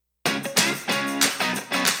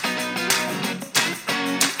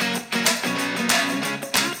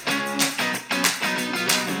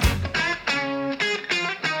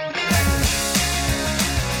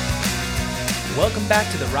back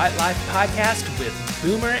to the Right Life podcast with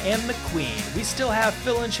Boomer and the Queen. We still have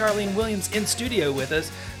Phil and Charlene Williams in studio with us,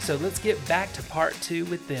 so let's get back to part 2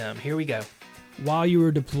 with them. Here we go. While you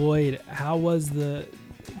were deployed, how was the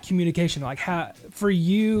communication? Like, how did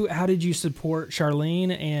you support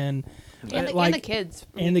Charlene and the kids?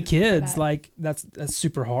 And the kids, like that's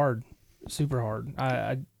super hard. Super hard.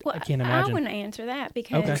 I can't imagine. I want to answer that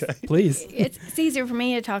because please. It's easier for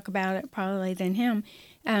me to talk about it probably than him,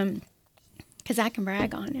 because I can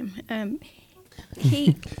brag on him.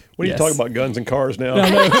 What are you talking about, guns and cars now?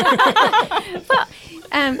 Well,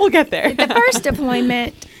 we'll get there. The first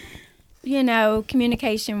deployment,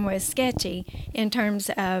 communication was sketchy in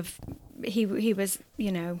terms of he was,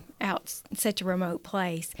 out such a remote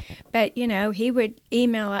place. But, he would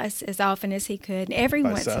email us as often as he could. Every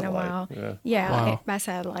once in a while. By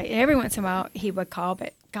satellite. Every once in a while he would call,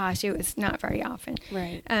 but gosh, it was not very often.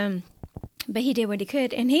 Right. But he did what he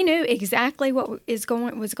could, and he knew exactly what was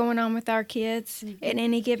going on with our kids at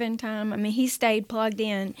any given time. I mean, he stayed plugged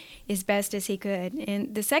in as best as he could.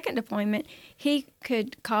 And the second deployment, he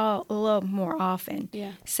could call a little more often.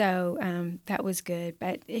 Yeah. So that was good.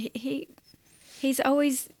 But he's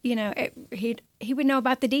always, he would know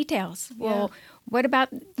about the details. Yeah. Well, what about,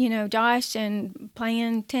 Josh and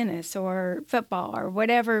playing tennis or football or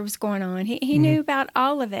whatever was going on? He knew about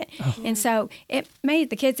all of it. Oh. And so it made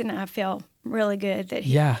the kids and I feel really good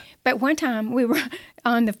that But one time we were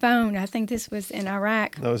on the phone. I think this was in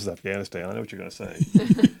Iraq. No, this is Afghanistan. I know what you're going to say.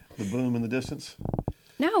 The boom in the distance?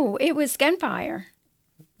 No, it was gunfire.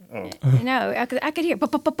 Oh. No, I could hear,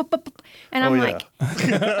 and I'm like,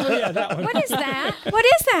 what is that? What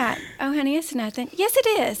is that? Oh, honey, it's nothing. Yes, it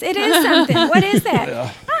is. It is something. What is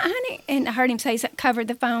that? Honey. And I heard him cover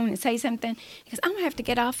the phone and say something. He goes, I'm going to have to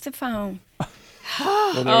get off the phone.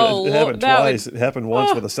 It happened twice. It happened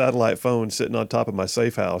once with a satellite phone sitting on top of my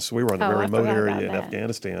safe house. We were in a very remote area in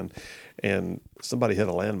Afghanistan, and somebody hit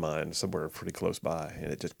a landmine somewhere pretty close by,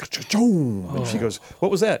 and it just and she goes,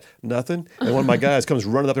 "What was that?" Nothing. And one of my guys comes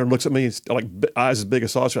running up there and looks at me, like eyes as big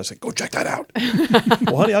as saucer. I say, "Go check that out."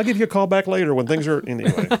 Well, honey, I'll give you a call back later when things are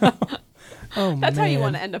anyway. That's how you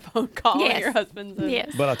want to end a phone call when your husband's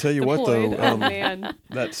But I'll tell you what, though,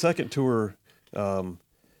 that second tour.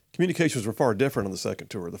 Communications were far different on the second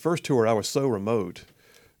tour. The first tour, I was so remote,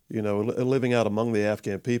 living out among the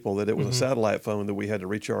Afghan people, that it was a satellite phone that we had to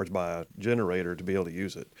recharge by a generator to be able to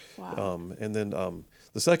use it. Wow. And then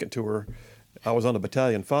the second tour, I was on a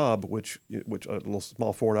battalion FOB, which a little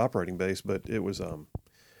small forward operating base, but it was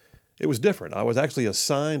different. I was actually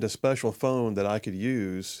assigned a special phone that I could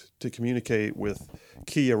use to communicate with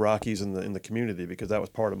key Iraqis in the community, because that was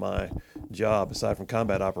part of my job, aside from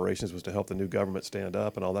combat operations, was to help the new government stand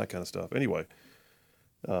up and all that kind of stuff. Anyway,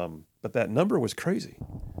 but that number was crazy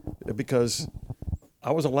because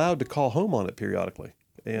I was allowed to call home on it periodically.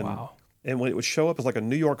 And when it would show up as like a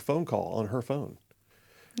New York phone call on her phone.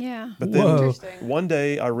 Yeah. But then one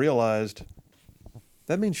day I realized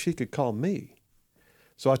that means she could call me.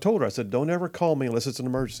 So I told her, I said, don't ever call me unless it's an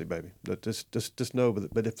emergency, baby. Just know,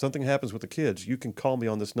 but if something happens with the kids, you can call me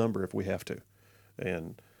on this number if we have to.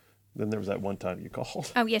 And then there was that one time you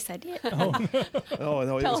called. Oh, yes, I did. No.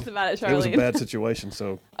 Tell us about it, Charlene. It was a bad situation,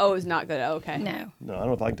 so. Oh, it was not good. Okay. No, I don't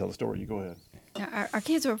know if I can tell the story. You go ahead. No, our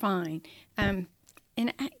kids were fine. And,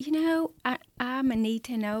 I'm a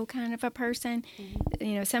need-to-know kind of a person.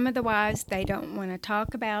 Mm-hmm. Some of the wives, they don't want to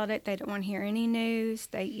talk about it. They don't want to hear any news.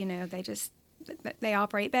 They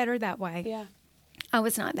operate better that way. Yeah. I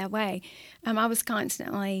was not that way. I was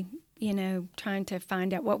constantly, trying to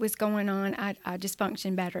find out what was going on. I just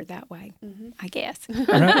functioned better that way, I guess.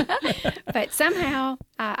 But somehow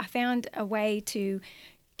I found a way to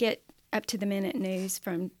get up-to-the-minute news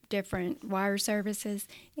from different wire services,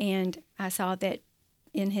 and I saw that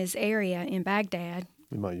in his area in Baghdad.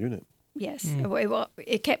 In my unit. Yes.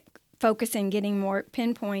 It kept focusing, getting more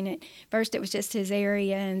pinpointed. First it was just his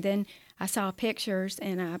area, and then I saw pictures,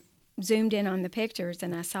 and I zoomed in on the pictures,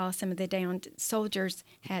 and I saw some of the downed soldiers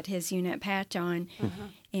had his unit patch on.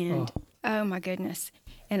 And, oh, my goodness.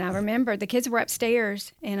 And I remember the kids were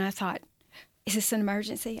upstairs, and I thought, is this an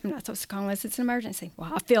emergency? I'm not supposed to call unless it's an emergency.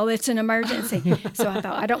 Well, I feel it's an emergency. So I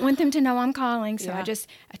thought, I don't want them to know I'm calling. So I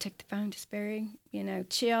took the phone just very,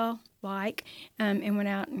 chill-like, and went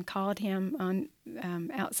out and called him on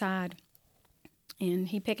outside. And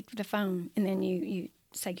he picked the phone, and then you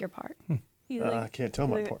say your part. I can't tell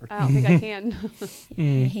my part. I don't think I can.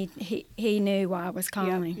 He knew why I was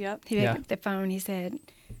calling. Yep. He picked up the phone. He said,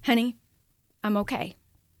 honey, I'm okay.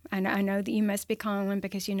 I know that you must be calling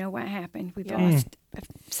because you know what happened. We've lost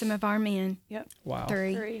some of our men. Yep. Wow.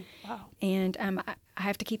 Three. Wow. And I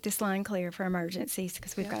have to keep this line clear for emergencies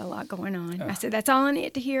because we've got a lot going on. I said, that's all I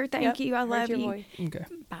need to hear. Thank you. I love you. Voice. Okay.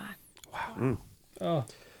 Bye. Wow. Oh.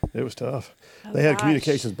 It was tough. They had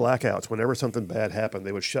communications blackouts. Whenever something bad happened,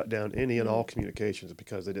 they would shut down any and all communications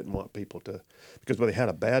because they didn't want people to. Because when they had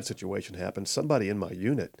a bad situation happen, somebody in my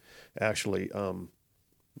unit actually, I'm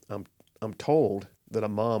told that a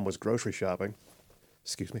mom was grocery shopping.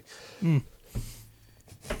 Excuse me. And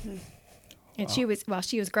while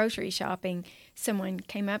she was grocery shopping, someone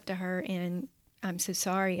came up to her and I'm so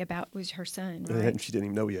sorry about was her son, right? And she didn't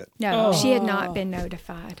even know yet. No, she had not been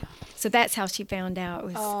notified. So that's how she found out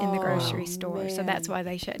was in the grocery store. Man. So that's why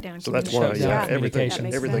they shut down. So that's why everything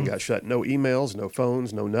communications. got shut. No emails, no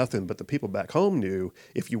phones, no nothing. But the people back home knew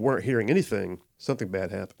if you weren't hearing anything, something bad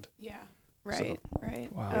happened. Yeah. Right.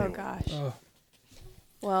 Right. Wow. Oh gosh.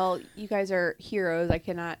 Well, you guys are heroes. I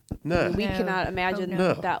cannot. No. We cannot imagine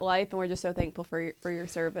no. that life, and we're just so thankful for your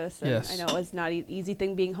service. And Yes. I know it was not an easy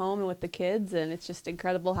thing being home and with the kids, and it's just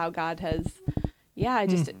incredible how God has, you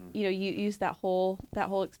use that whole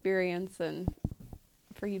experience and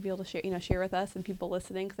for you to be able to share with us and people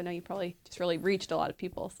listening, because I know you probably just really reached a lot of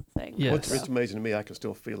people saying. Yes. It's amazing to me. I can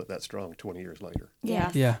still feel it that strong 20 years later.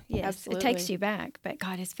 Yes. Yeah. Yes. Absolutely. It takes you back, but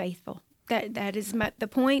God is faithful. That is the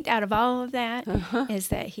point out of all of that is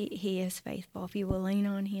that he is faithful. If you will lean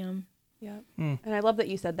on him. Yeah. And I love that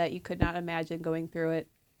you said that you could not imagine going through it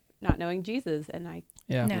not knowing Jesus. And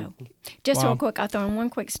No. Just real quick, I'll throw in one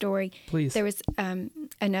quick story. Please. There was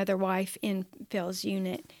another wife in Phil's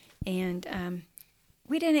unit, and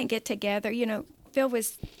we didn't get together. You know, Phil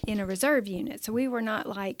was in a reserve unit, so we were not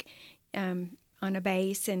like on a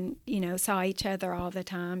base and, saw each other all the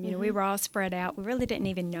time. You know, we were all spread out. We really didn't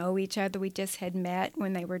even know each other. We just had met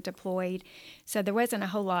when they were deployed. So there wasn't a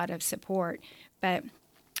whole lot of support. But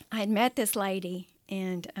I had met this lady,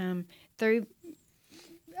 and through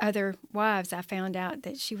other wives, I found out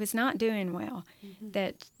that she was not doing well,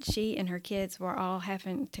 that she and her kids were all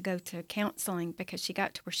having to go to counseling because she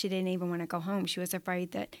got to where she didn't even want to go home. She was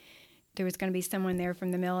afraid that there was going to be someone there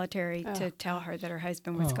from the military to tell her that her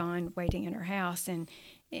husband was gone, waiting in her house. And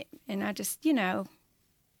I just,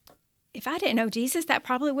 if I didn't know Jesus, that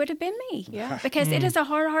probably would have been me. Yeah. Because it is a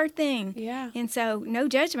hard thing. Yeah. And so no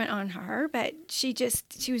judgment on her, but she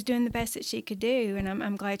was doing the best that she could do. And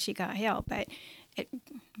I'm glad she got help. But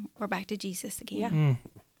we're back to Jesus again.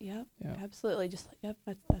 Yep, absolutely. Just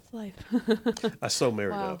that's life. I so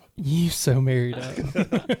married up. You so married up.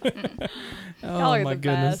 Y'all are my the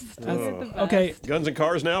goodness. best. Y'all are the best. Okay. Guns and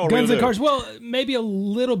cars now? Guns and cars. Well, maybe a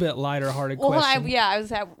little bit lighter-hearted question. I was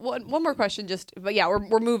have one more question.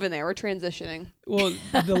 We're moving there. We're transitioning. Well,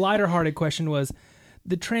 the lighter-hearted question was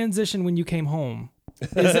the transition when you came home.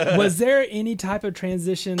 Was there any type of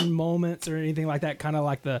transition moments or anything like that? Kind of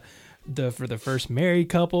like for the first married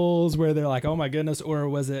couples where they're like, oh my goodness, or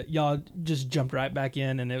was it y'all just jumped right back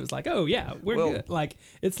in and it was like, oh yeah, we're good. Like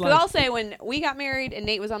it's like. I'll say when we got married and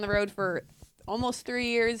Nate was on the road for almost 3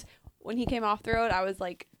 years, when he came off the road, I was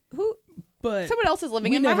like, who? But someone else is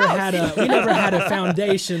living in my house. We never had a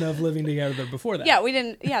foundation of living together before that. Yeah, we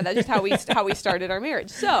didn't. Yeah, that's just how we started our marriage.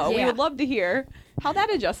 So we would love to hear how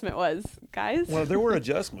that adjustment was, guys. Well, there were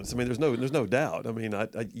adjustments. I mean, there's no doubt. I mean,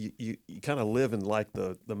 you kind of live in like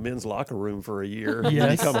the men's locker room for a year. Yes.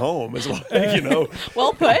 And you come home, it's like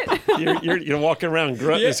Well put. you're walking around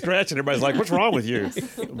grunting and scratching. Everybody's like, "What's wrong with you?"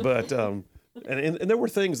 But and there were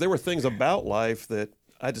things about life that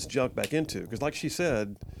I just jumped back into because, like she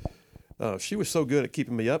said. She was so good at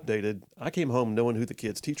keeping me updated. I came home knowing who the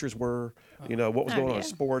kids' teachers were, what was going on in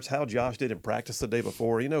sports, how Josh did in practice the day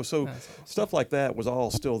before, so stuff like that was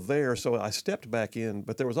all still there. So I stepped back in,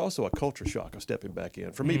 but there was also a culture shock of stepping back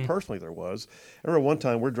in. For me personally, there was. I remember one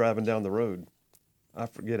time we're driving down the road. I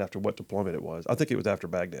forget after what deployment it was. I think it was after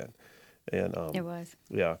Baghdad. And It was.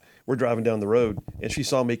 Yeah. We're driving down the road, and she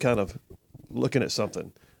saw me kind of looking at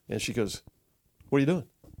something, and she goes, "What are you doing?"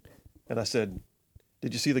 And I said,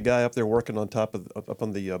 "Did you see the guy up there working on top of up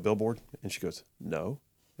on the billboard?" And she goes, "No."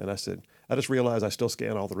 And I said, "I just realized I still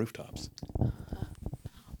scan all the rooftops."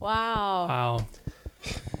 Wow.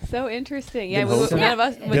 So interesting. Yeah, Been none of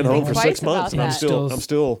us been home for 6 months, and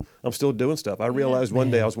that. I'm still doing stuff. I realized one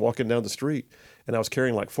day I was walking down the street, and I was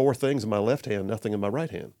carrying like 4 things in my left hand, nothing in my right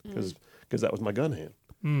hand, because that was my gun hand.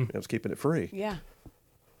 I was keeping it free. Yeah.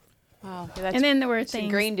 Wow. And then there were things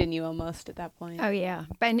ingrained in you almost at that point. Oh yeah,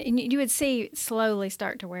 but you would see it slowly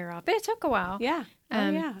start to wear off. But it took a while. Yeah.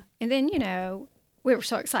 And then we were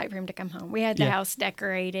so excited for him to come home. We had the house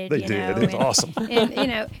decorated. They did. It was awesome.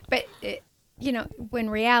 And but when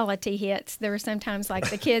reality hits, there were sometimes like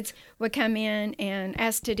the kids would come in and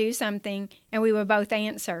ask to do something, and we would both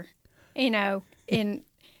answer, and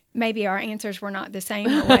maybe our answers were not the same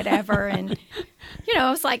or whatever. And,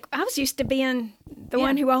 I was used to being the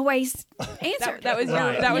one who always answered. That was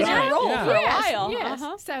your role for a while. Yes.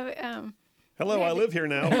 Uh-huh. So, Hello, I live here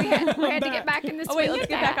now. we had to get back in the swing. Oh, wait, let's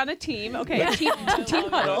get back on a team. Okay, team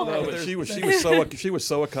huddle. No, but she was so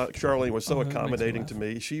Charlene was so accommodating to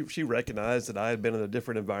me. She recognized that I had been in a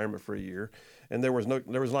different environment for a year, and there was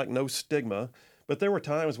like no stigma. But there were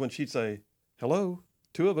times when she'd say, "Hello,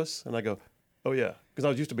 two of us," and I go, "Oh yeah," because I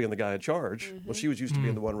was used to being the guy in charge. Mm-hmm. Well, she was used to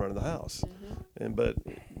being the one running the house. Mm-hmm. But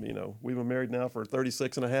we've been married now for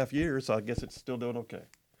 36 and a half years, so I guess it's still doing okay.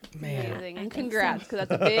 Man. Amazing. And congrats, because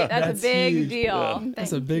that's a big huge. deal. Yeah.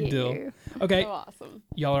 That's a big deal. Okay. So awesome.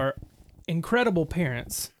 Y'all are incredible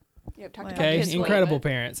parents. Yep, talked about Okay, kids a little incredible bit.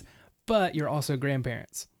 parents. But you're also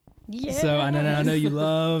grandparents. Yeah. So I know you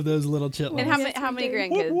love those little chitlins. And how many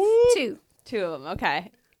grandkids? Two. Two of them.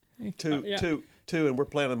 Okay. Two, and we're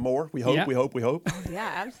planning more. We hope. Yeah. We hope.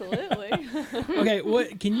 Yeah, absolutely. Okay,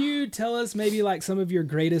 what can you tell us maybe like some of your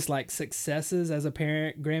greatest like successes as a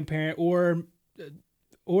parent, grandparent,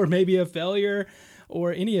 or maybe a failure,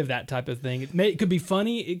 or any of that type of thing? It could be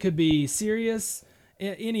funny, it could be serious,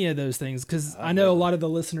 any of those things. Because I know a lot of the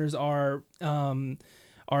listeners are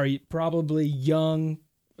probably young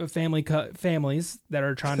families that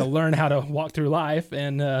are trying to learn how to walk through life,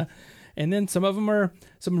 and then some of them are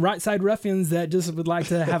some right side ruffians that just would like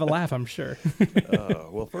to have a laugh, I'm sure.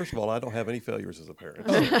 Well, first of all, I don't have any failures as a parent.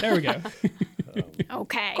 Oh, there we go.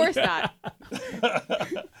 Okay. Of course not.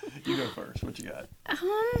 You go first. What you got?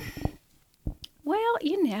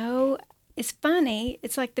 Well, it's funny.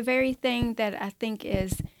 It's like the very thing that I think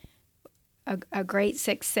is a great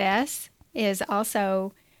success is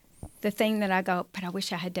also the thing that I go, but I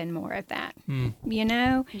wish I had done more of that.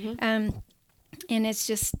 Mm-hmm. And it's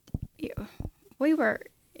just,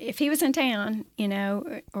 if he was in town,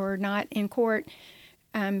 or not in court,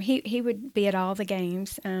 he would be at all the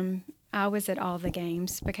games. I was at all the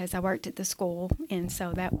games because I worked at the school, and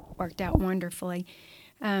so that worked out wonderfully.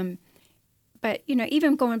 But,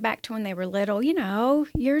 even going back to when they were little, you have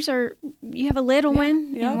a little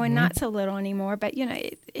one and one not so little anymore, but,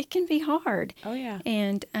 it can be hard. Oh, yeah.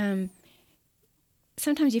 And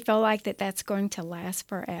sometimes you feel like that's going to last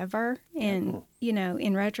forever. And,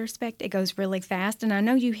 in retrospect, it goes really fast. And I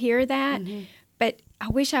know you hear that, but I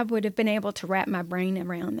wish I would have been able to wrap my brain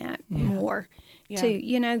around that more.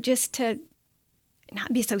 To, just to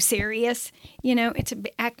not be so serious, to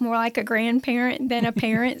act more like a grandparent than a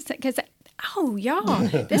parent. Because, y'all,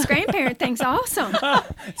 this grandparent thing's awesome.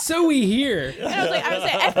 So we hear. And I was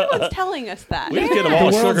like, everyone's telling us that. We just get them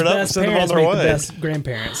all The world's sugared up and best send them on parents their make the way. best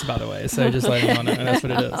grandparents, by the way. So just letting you all know, that's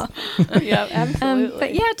what it is. Yep, absolutely.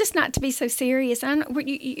 But just not to be so serious. I know,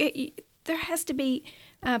 there has to be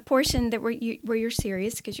a portion that where you're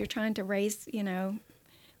serious because you're trying to raise,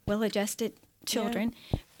 well-adjusted children.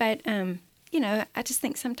 But I just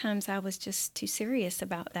think sometimes I was just too serious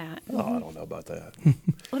about that. Oh, I don't know about that.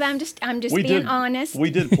 Well, I'm just being honest.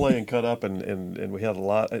 We did play and cut up, and we had a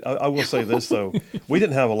lot. I will say this though, we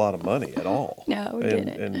didn't have a lot of money at all. No, we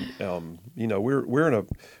didn't. And we're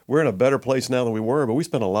in a better place now than we were, but we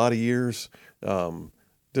spent a lot of years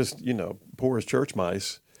just poor as church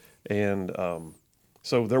mice, and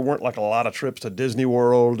so there weren't like a lot of trips to Disney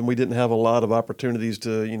World, and we didn't have a lot of opportunities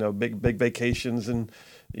to big vacations and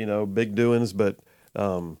big doings. But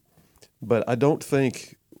I don't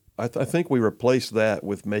think. I think we replaced that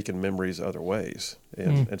with making memories other ways.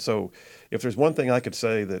 And so if there's one thing I could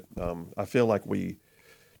say that I feel like we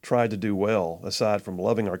tried to do well, aside from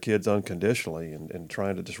loving our kids unconditionally and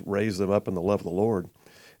trying to just raise them up in the love of the Lord,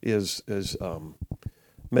 is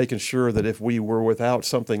making sure that if we were without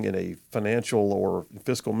something in a financial or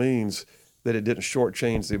fiscal means, that it didn't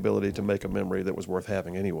shortchange the ability to make a memory that was worth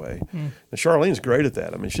having anyway. And Charlene's great at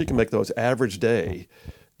that. I mean, she can make those average day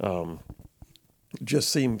just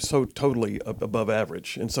seem so totally above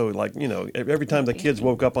average. And so, every time the kids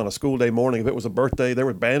woke up on a school day morning, if it was a birthday, there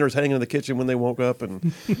were banners hanging in the kitchen when they woke up,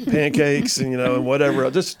 and pancakes, and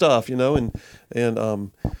whatever, just stuff,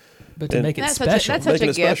 But to make it that's special. That's such a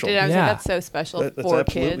gift. special. And I was like, Yeah. that's so special That's for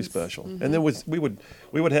absolutely kids. special. And then we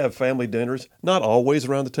would have family dinners, not always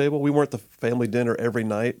around the table. We weren't the family dinner every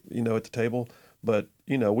night, at the table, but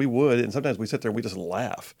we would, and sometimes we sit there and we just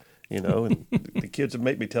laugh, and the kids would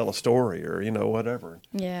make me tell a story or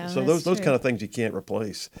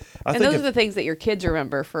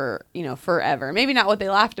forever. Maybe not what they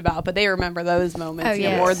laughed about, but they remember those moments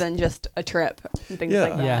more than just a trip and things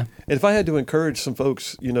like that. Yeah. And if I had to encourage some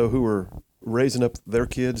folks, who raising up their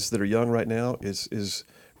kids that are young right now is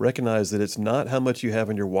recognize that it's not how much you have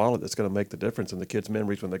in your wallet that's going to make the difference in the kids'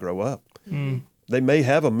 memories when they grow up. They may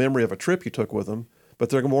have a memory of a trip you took with them, but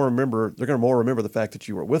they're going to more remember the fact that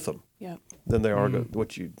you were with them than they are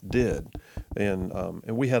what you did. And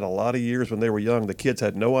we had a lot of years when they were young. The kids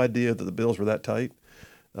had no idea that the bills were that tight,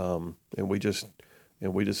 and we just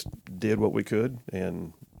did what we could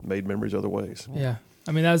and made memories other ways. Yeah.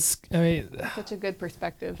 Such a good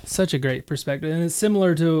perspective. Such a great perspective. And it's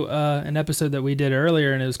similar to an episode that we did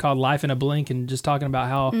earlier, and it was called Life in a Blink, and just talking about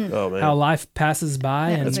how life passes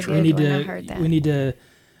by, That was and a good one. I heard that. we need to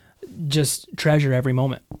just treasure every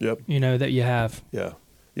moment, Yep. that you have. Yeah.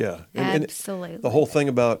 Yeah. Absolutely. And the whole thing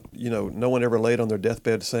about, no one ever laid on their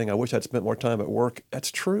deathbed saying, I wish I'd spent more time at work. That's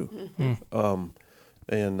true. And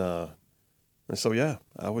so, yeah,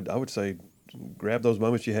 I would say grab those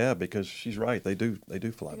moments you have, because she's right. They do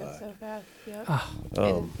fly by. So fast. Yep.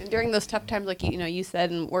 And during those tough times, like you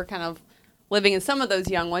said, and we're kind of living in some of those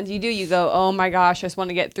young ones, you go, oh my gosh, I just want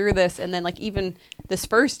to get through this. And then like even this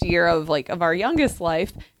first year of our youngest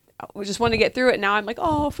life, we just want to get through it. Now I'm like,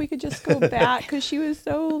 oh, if we could just go back, because she was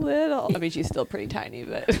so little. I mean, she's still pretty tiny,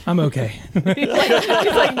 but I'm okay. he's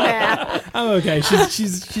like, nah. I'm okay.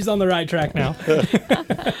 She's on the right track now.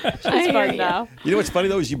 She's fun now. You know what's funny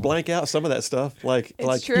though is you blank out some of that stuff. Like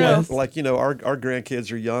true. Our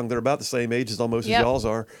grandkids are young. They're about the same age as almost as y'all's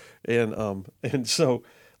are, and so.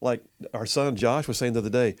 Like our son Josh was saying the other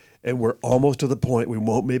day, and we're almost to the point we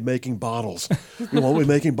won't be making bottles. We won't be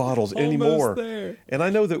making bottles anymore. There. And I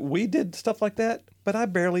know that we did stuff like that, but I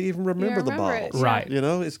barely even remember the bottles. It, right.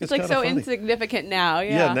 It's like so funny. insignificant now.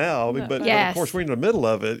 Yeah, now. I mean, but of course we're in the middle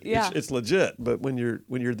of it. Yeah. It's legit. But when you're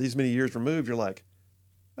these many years removed, you're like,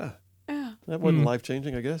 that wasn't life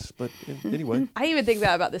changing, I guess. But anyway, I even think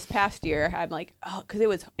that about this past year. I'm like, oh, because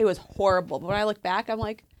it was horrible. But when I look back, I'm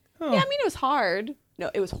like, it was hard. No,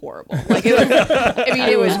 it was horrible. Like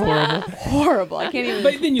it was horrible. Horrible. I can't even.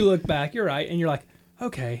 But then you look back, you're right, and you're like,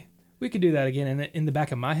 okay, we could do that again. And in the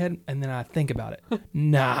back of my head, and then I think about it.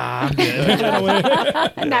 Nah, I'm good.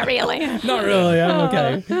 Not really. Not really. I'm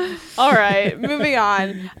okay. All right, moving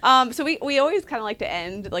on. So we always kind of like to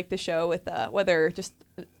end like the show with whether just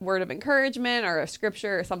a word of encouragement or a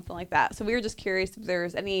scripture or something like that. So we were just curious if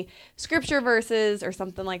there's any scripture verses or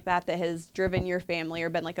something like that has driven your family or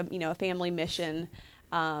been like a family mission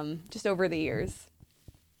just over the years,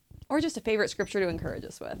 or just a favorite scripture to encourage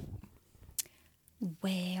us with.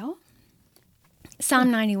 Well,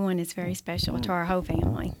 Psalm 91 is very special to our whole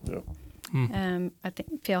family. yeah. I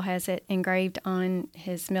think Phil has it engraved on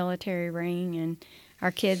his military ring, and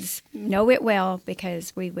our kids know it well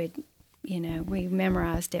because we would, we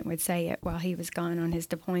memorized it and would say it while he was gone on his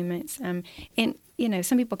deployments. And,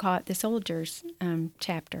 some people call it the soldier's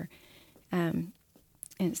chapter.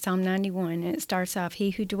 In Psalm 91, and it starts off,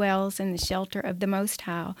 "He who dwells in the shelter of the Most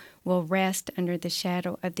High will rest under the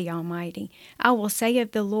shadow of the Almighty. I will say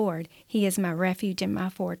of the Lord, He is my refuge and my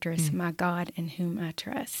fortress, my God in whom I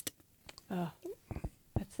trust." Oh,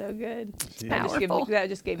 that's so good. Powerful. That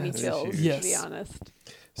just gave me chills, Yes. to be honest.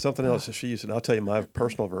 Something else that she used to, and I'll tell you my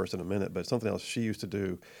personal verse in a minute, but something else she used to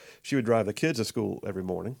do, she would drive the kids to school every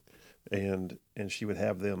morning, and she would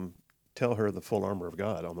have them tell her the full armor of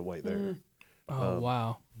God on the way there. Oh,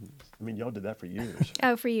 wow. I mean, y'all did that for years.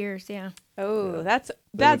 Oh, for years, yeah. Oh, that's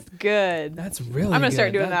good. That's really I'm gonna good.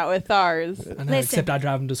 start doing that with ours. I know, Listen. except I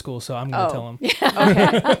drive them to school, so I'm going to tell them.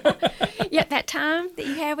 Yeah, that time that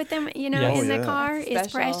you have with them, in Yes. the car is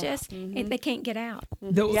Special. precious. They can't get out.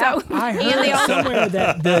 Yeah. I heard somewhere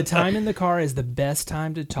that the time in the car is the best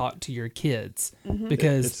time to talk to your kids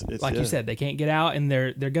because, It's like you said, they can't get out and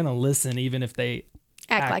they're going to listen even if they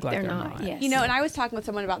Act like they're not. Yes. And I was talking with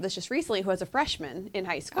someone about this just recently who has a freshman in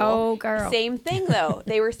high school. Oh, girl. Same thing, though.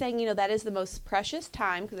 They were saying, that is the most precious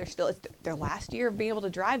time because it's their last year of being able to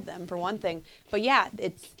drive them, for one thing. But yeah,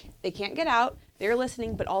 they can't get out. They're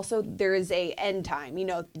listening, but also there is a end time.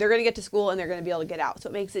 They're going to get to school and they're going to be able to get out. So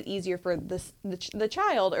it makes it easier for the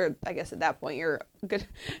child, or I guess at that point you're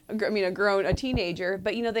a teenager.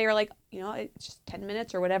 But they are like, it's just 10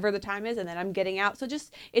 minutes or whatever the time is, and then I'm getting out. So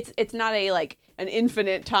just it's not an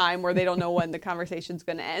infinite time where they don't know when the conversation's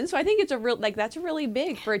going to end. So I think it's that's really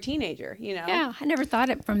big for a teenager. Yeah, I never thought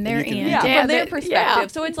it from their end. Yeah, from their perspective.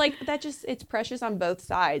 So it's like it's precious on both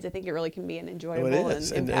sides. I think it really can be an enjoyable and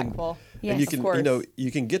impactful. And you can, of course.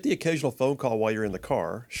 you can get the occasional phone call while you're in the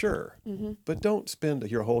car, sure, but don't spend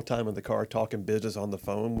your whole time in the car talking business on the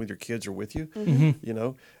phone with your kids or with you,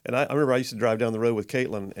 And I remember I used to drive down the road with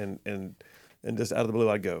Caitlin, and just out of the blue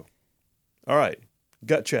I'd go, "All right,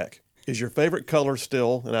 gut check. is your favorite color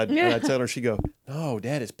still? And I'd tell her, she'd go, no,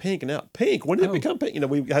 Dad, it's pink. Now, pink, when did it become pink?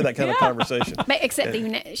 We had that kind of conversation. But except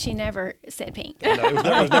that she never said pink. No, it was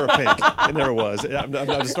never pink. It never was. I'm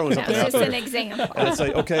just throwing something out It's there. an example. And I'd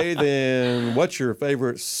say, okay, then what's your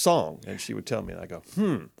favorite song? And she would tell me, and I go,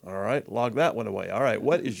 all right, log that one away. All right,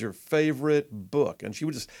 what is your favorite book? And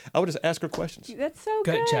I would just ask her questions. That's so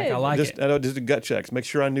Gut good. check. I like it. Just gut checks. Make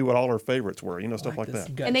sure I knew what all her favorites were, stuff like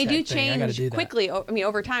that. And they do change quickly.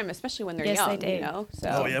 Over time, especially when they're Yes, young. they do. So.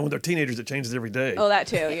 Oh, yeah, when they're teenagers, it changes every day. Oh, that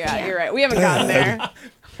too. Yeah, you're right. We haven't gotten there.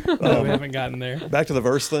 No, we haven't gotten there. Back to the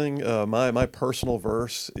verse thing. My personal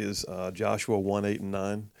verse is Joshua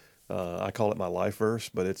 1:8-9. I call it my life verse,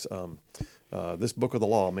 but it's this book of the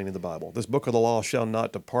law, meaning the Bible. This book of the law shall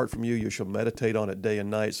not depart from you. You shall meditate on it day and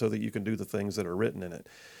night so that you can do the things that are written in it.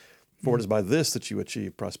 For it is by this that you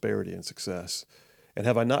achieve prosperity and success. And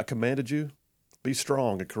have I not commanded you? Be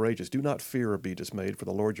strong and courageous. Do not fear or be dismayed, for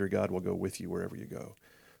the Lord your God will go with you wherever you go.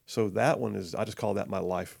 So that one is, I just call that my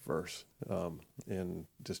life verse, and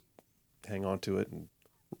just hang on to it and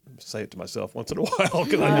say it to myself once in a while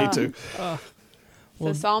because I need to.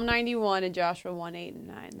 So Psalm 91 and Joshua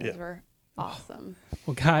 1:8-9. Those were awesome.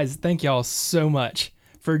 Well, guys, thank y'all so much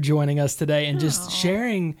for joining us today and just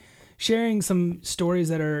sharing some stories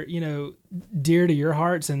that are, dear to your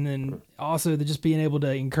hearts, and then also just being able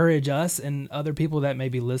to encourage us and other people that may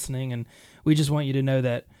be listening. And we just want you to know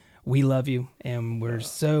that we love you, and we're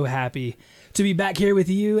so happy to be back here with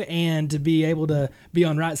you and to be able to be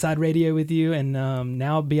on Rightside Radio with you, and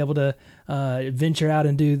now be able to venture out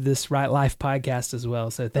and do this Right Life podcast as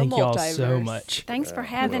well. So thank y'all so much. Thanks for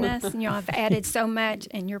having us. And I've added so much,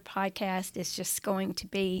 and your podcast is just going to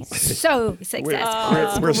be so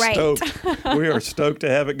successful. We're Great. stoked. We are stoked to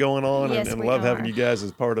have it going on, Yes, and we love are. having you guys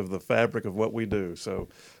as part of the fabric of what we do. So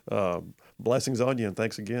blessings on you, and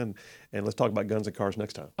thanks again. And let's talk about guns and cars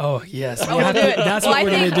next time. Oh, yes. Oh, we'll do it. That's Well, what I we're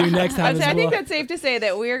going think- to do next time as I well. think that's safe to say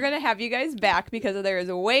that we are going to have you guys back because there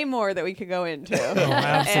is way more that we could go into. Oh,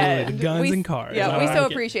 absolutely. The guns and cars. Yeah, I we like so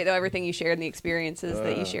it. appreciate though everything you shared and the experiences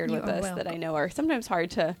that you shared You with are us welcome. that I know are sometimes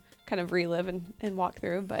hard to kind of relive and walk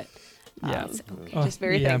through, but Yeah. just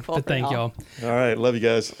very thankful but for thank y'all. All right, love you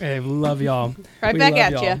guys. Hey, we love y'all. Right We back love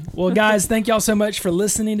at y'all. ya. Well, guys, thank y'all so much for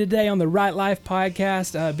listening today on the Right Life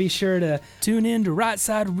podcast. Be sure to tune in to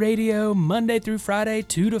Rightside Radio Monday through Friday,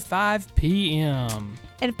 2 to 5 p.m.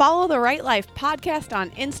 And follow the Right Life podcast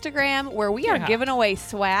on Instagram, where we are giving away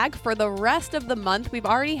swag for the rest of the month. We've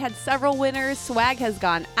already had several winners. Swag has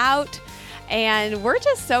gone out, and we're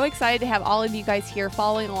just so excited to have all of you guys here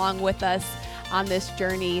following along with us on this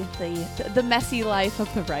journey, the messy life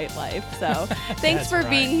of the Right Life. So thanks for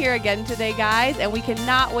being here again today, guys, and we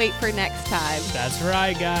cannot wait for next time. That's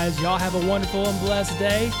right, guys. Y'all have a wonderful and blessed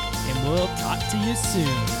day, and we'll talk to you soon.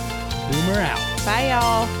 Boomer out. Bye,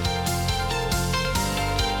 y'all.